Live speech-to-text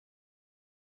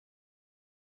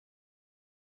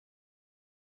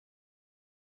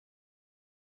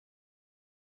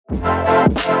Hello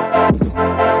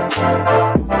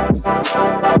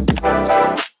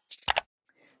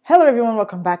everyone,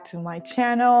 welcome back to my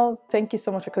channel. Thank you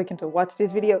so much for clicking to watch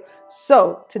this video.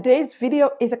 So today's video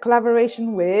is a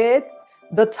collaboration with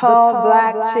the tall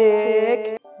black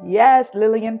chick. Yes,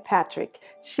 Lillian Patrick.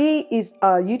 She is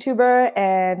a YouTuber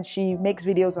and she makes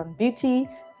videos on beauty,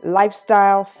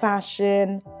 lifestyle,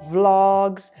 fashion,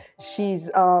 vlogs. She's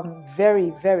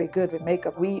very good with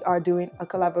makeup. We are doing a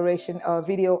collaboration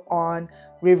video on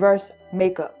reverse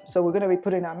makeup. So we're going to be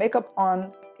putting our makeup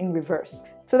on in reverse.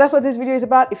 So that's what this video is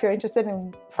about. If you're interested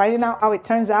in finding out how it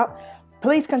turns out,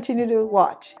 please continue to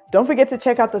watch. Don't forget to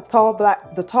check out the tall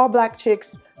black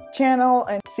chick's channel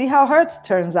and see how hers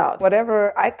turns out.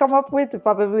 Whatever I come up with will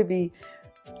probably be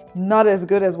not as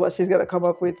good as what she's gonna come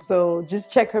up with. So just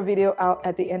check her video out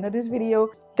at the end of this video.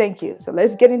 Thank you. So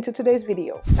let's get into today's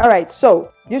video. All right,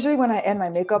 so usually when I end my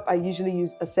makeup, I usually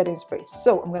use a setting spray.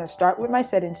 So I'm gonna start with my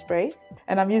setting spray,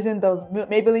 and I'm using the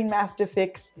Maybelline Master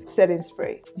Fix setting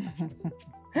spray.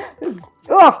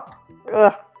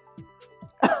 I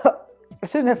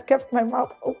shouldn't have kept my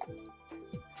mouth open.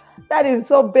 That is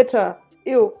so bitter.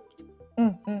 Ew.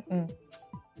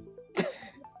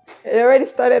 It already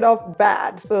started off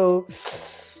bad, so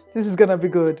this is gonna be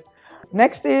good.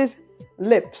 Next is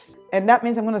lips, and that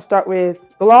means I'm gonna start with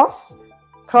gloss,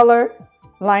 color,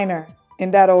 liner, in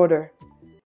that order.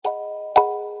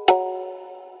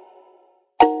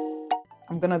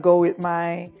 I'm gonna go with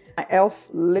my e.l.f.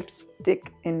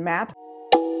 lipstick in matte.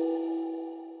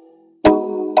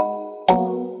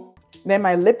 Then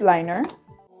my lip liner.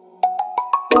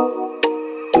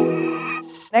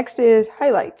 Next is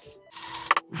highlights.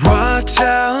 Watch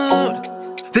out,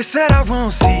 they said I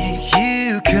won't see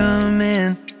you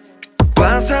coming.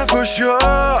 Bounce out for sure,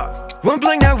 one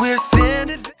blink that we're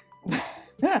standing.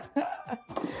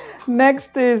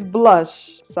 Next is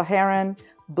blush. Saharan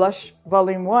Blush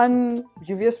Volume 1,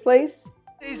 Juvia's Place.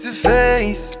 Face to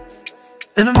face,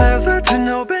 and I'm as to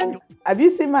know Ben. Have you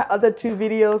seen my other two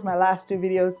videos, my last two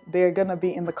videos? They're gonna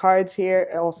be in the cards here.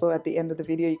 Also at the end of the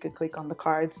video, you can click on the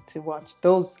cards to watch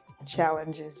those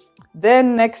challenges.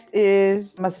 Then next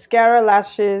is mascara,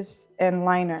 lashes, and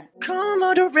liner. Come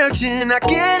on direction, I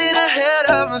get it ahead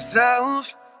of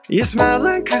myself. You're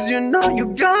smiling cause you know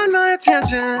you got my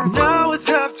attention. Now it's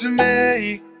up to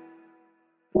me.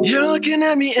 You're looking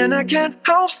at me and I can't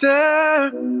help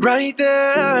stare. Right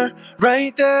there,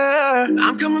 right there.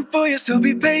 I'm coming for you, so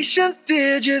be patient.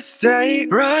 Dear, just stay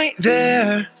right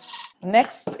there.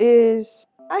 Next is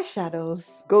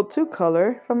eyeshadows. Go-to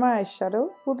color for my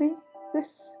eyeshadow will be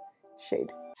this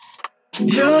shade.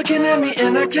 You're looking at me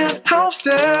and I can't help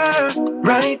stare.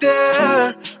 Right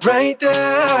there, right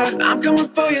there. I'm coming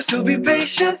for you, so be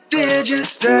patient. Dear,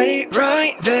 just stay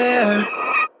right there.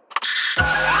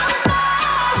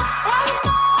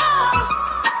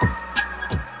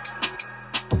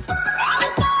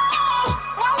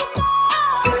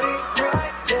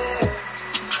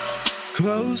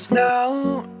 Close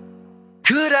now,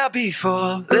 could I be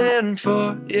falling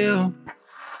for you?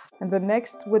 And the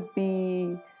next would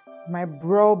be my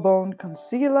brow bone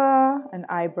concealer and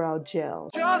eyebrow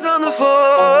gel. Jaws on the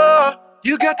floor,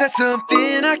 you got that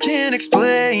something I can't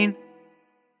explain.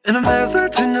 And I'm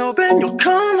hesitant to open, you'll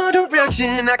come my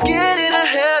direction. I get it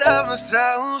ahead of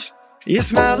myself. You're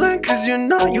smiling cause you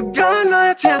know you got my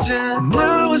attention.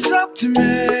 Now it's up to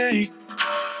me.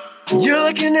 You're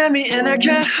looking at me and I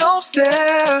can't help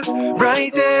stare.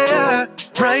 Right there,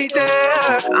 right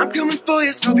there. I'm coming for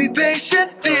you, so be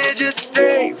patient. Dear, just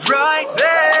stay right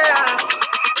there.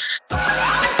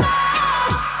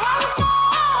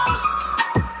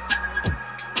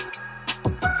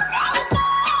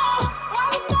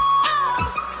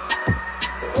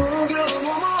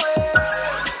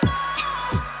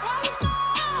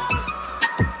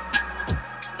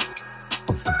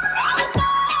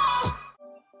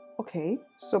 Okay,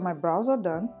 so my brows are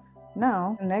done.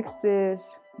 Now, next is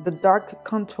the dark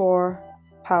contour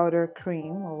powder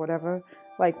cream or whatever,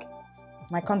 like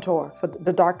my contour for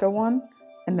the darker one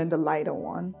and then the lighter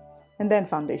one, and then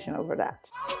foundation over that.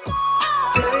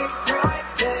 Stay right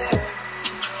there.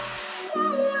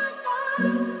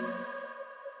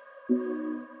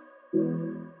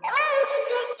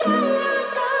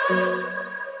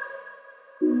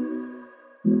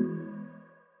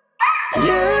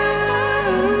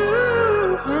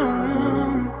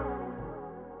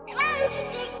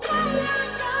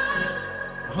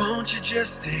 Won't you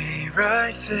just stay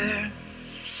right there?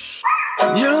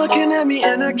 You're looking at me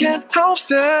and I can't help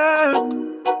stare.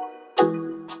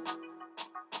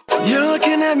 You're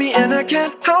looking at me and I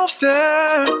can't help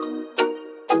stare.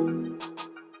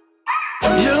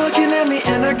 You're looking at me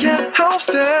and I can't help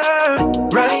stare.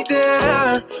 Right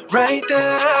there, right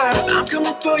there. I'm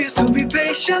coming for you, so be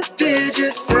patient. Did you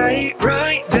say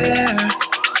right there?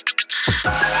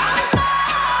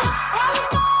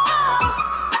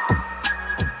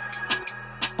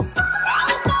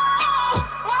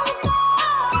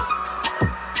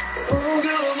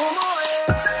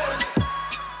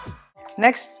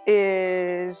 Next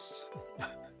is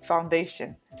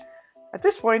foundation. At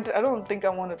this point, I don't think I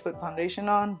want to put foundation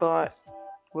on, but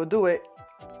we'll do it.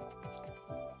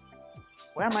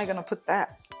 Where am I gonna put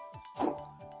that?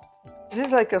 Is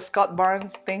this like a Scott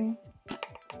Barnes thing?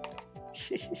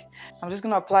 I'm just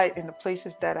gonna apply it in the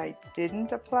places that I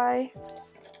didn't apply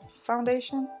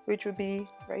foundation, which would be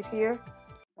right here.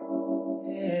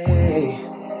 Hey,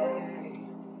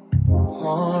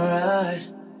 alright.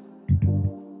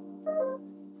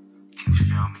 Can you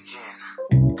feel me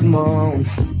again? Come on.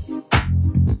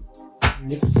 Can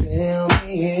you feel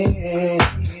me again?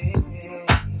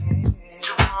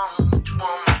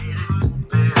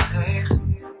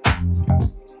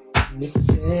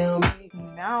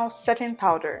 Now setting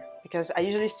powder, because I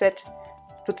usually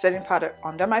put setting powder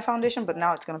under my foundation, but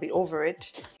now it's gonna be over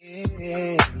it.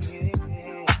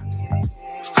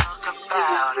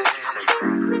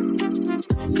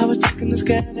 I was checking this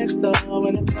girl next door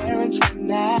when the parents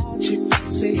went out. She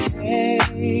say,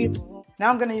 hey. Now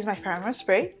I'm gonna use my primer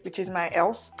spray, which is my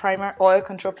e.l.f. primer oil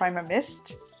control primer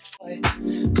mist.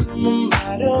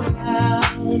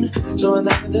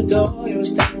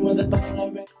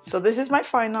 So this is my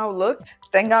final look.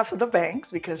 Thank God for the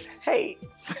bangs, because hey,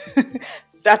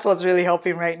 that's what's really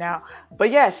helping right now.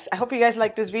 But yes, I hope you guys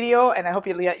like this video, and I hope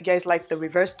you guys like the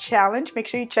reverse challenge. Make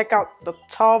sure you check out the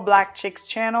Tall Black Chick's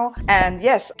channel, and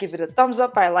yes, give it a thumbs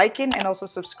up by liking, and also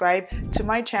subscribe to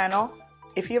my channel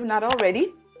if you have not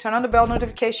already. Turn on the bell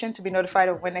notification to be notified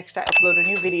of when next I upload a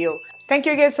new video. Thank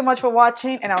you again so much for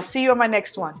watching, and I'll see you on my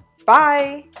next one.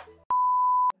 Bye!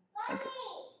 Okay.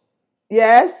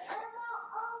 Yes?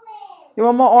 You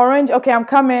want more orange? Okay, I'm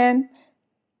coming.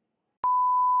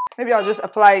 Maybe I'll just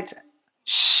apply it.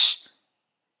 Shh!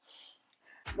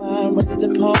 I'm ready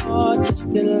to pour, just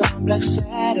a long black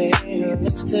satin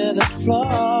next to the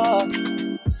floor.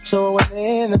 So when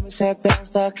in, then we sat down,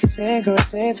 started kissing,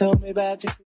 caressing, told me about you.